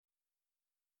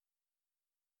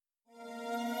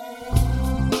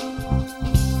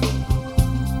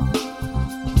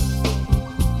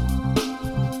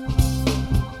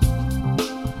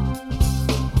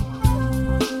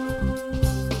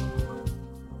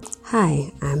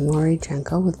Hi, I'm Lori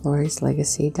Jenko with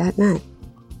Lori'sLegacy.net.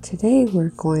 Today we're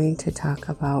going to talk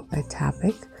about a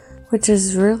topic which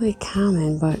is really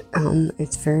common, but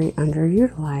it's very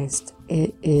underutilized.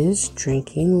 It is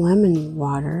drinking lemon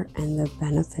water and the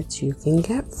benefits you can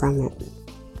get from it.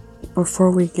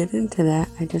 Before we get into that,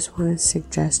 I just want to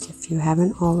suggest, if you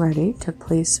haven't already, to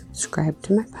please subscribe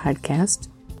to my podcast.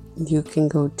 You can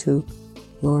go to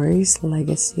Lori's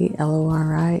Legacy,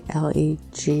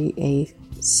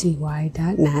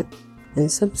 LORILEGACY.net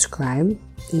and subscribe.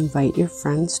 Invite your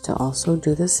friends to also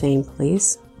do the same,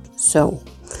 please. So,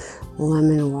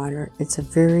 lemon water, it's a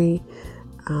very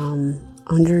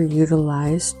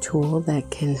underutilized tool that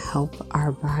can help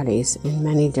our bodies in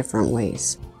many different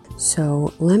ways.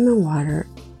 So, lemon water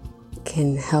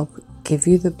can help give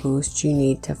you the boost you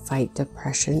need to fight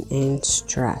depression and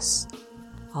stress.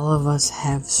 All of us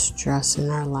have stress in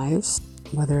our lives,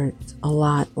 whether it's a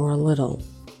lot or a little.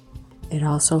 It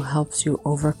also helps you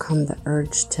overcome the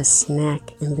urge to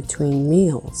snack in between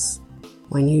meals.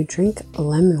 When you drink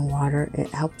lemon water, it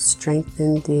helps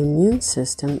strengthen the immune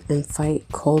system and fight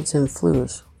colds and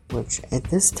flus, which at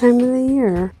this time of the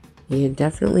year, you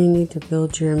definitely need to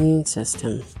build your immune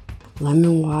system.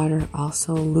 Lemon water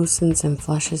also loosens and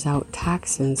flushes out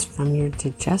toxins from your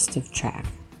digestive tract.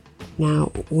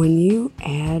 Now, when you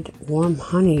add warm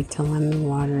honey to lemon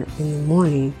water in the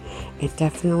morning, it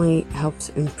definitely helps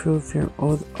improve your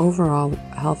overall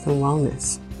health and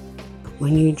wellness.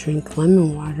 When you drink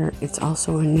lemon water, it's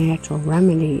also a natural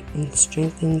remedy and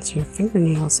strengthens your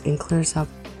fingernails and clears up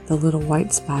the little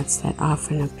white spots that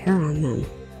often appear on them.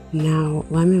 Now,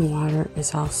 lemon water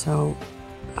is also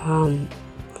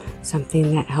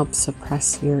something that helps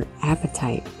suppress your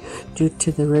appetite. Due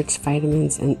to the rich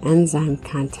vitamins and enzyme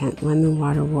content, lemon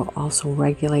water will also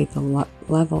regulate the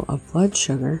level of blood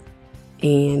sugar,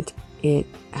 and it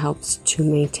helps to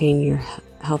maintain your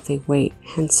healthy weight.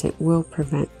 Hence, it will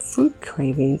prevent food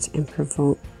cravings and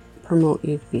promote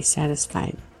you to be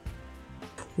satisfied.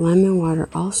 Lemon water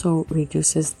also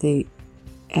reduces the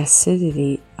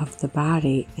acidity of the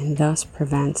body and thus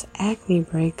prevents acne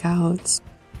breakouts.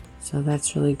 So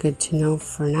that's really good to know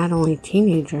for not only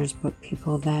teenagers, but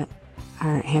people that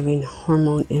are having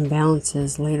hormone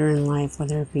imbalances later in life,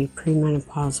 whether it be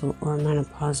premenopausal or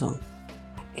menopausal.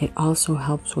 It also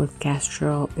helps with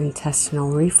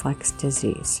gastrointestinal reflux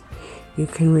disease. You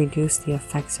can reduce the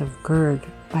effects of GERD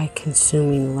by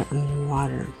consuming lemon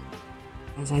water.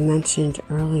 As I mentioned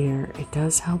earlier, it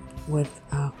does help with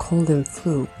cold and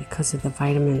flu because of the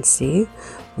vitamin C.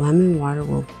 Lemon water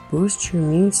will boost your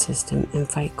immune system and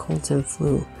fight colds and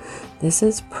flu. This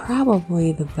is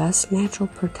probably the best natural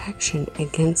protection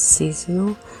against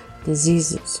seasonal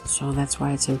diseases, so that's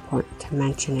why it's important to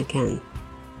mention again.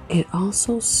 It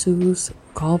also soothes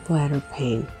gallbladder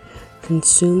pain.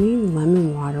 Consuming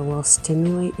lemon water will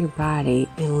stimulate your body,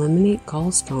 eliminate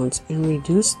gallstones, and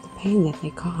reduce the pain that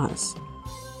they cause.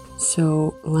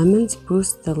 So, lemons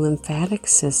boost the lymphatic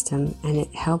system, and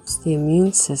it helps the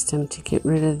immune system to get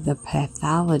rid of the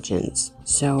pathogens.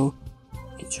 So,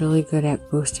 it's really good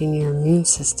at boosting your immune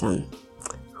system.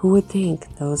 Who would think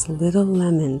those little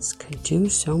lemons could do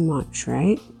so much,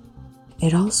 right?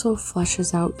 It also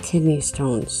flushes out kidney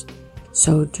stones.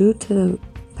 So, due to the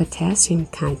potassium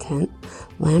content,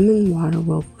 lemon water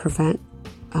will prevent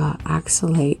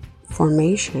oxalate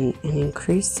formation and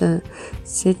increase the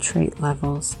citrate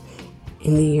levels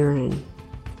in the urine.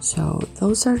 So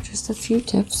those are just a few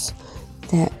tips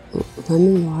that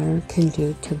lemon water can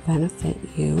do to benefit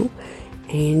you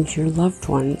and your loved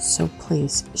ones. So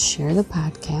please share the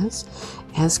podcast,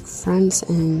 ask friends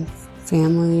and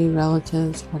family,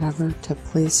 relatives, whatever, to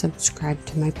please subscribe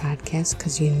to my podcast,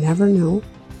 because you never know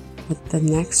what the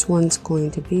next one's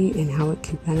going to be and how it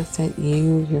can benefit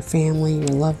you, your family, your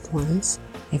loved ones.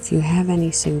 If you have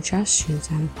any suggestions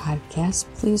on the podcast,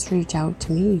 please reach out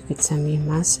to me. You could send me a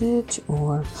message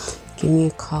or give me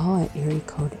a call at area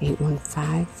code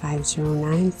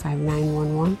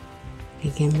 815-509-5911.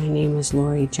 Again, my name is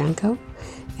Lori Jenko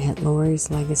at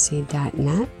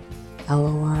Lori'sLegacy.net,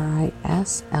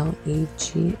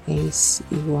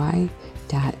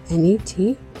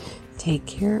 LORISLEGACY.net. Take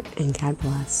care and God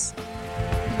bless.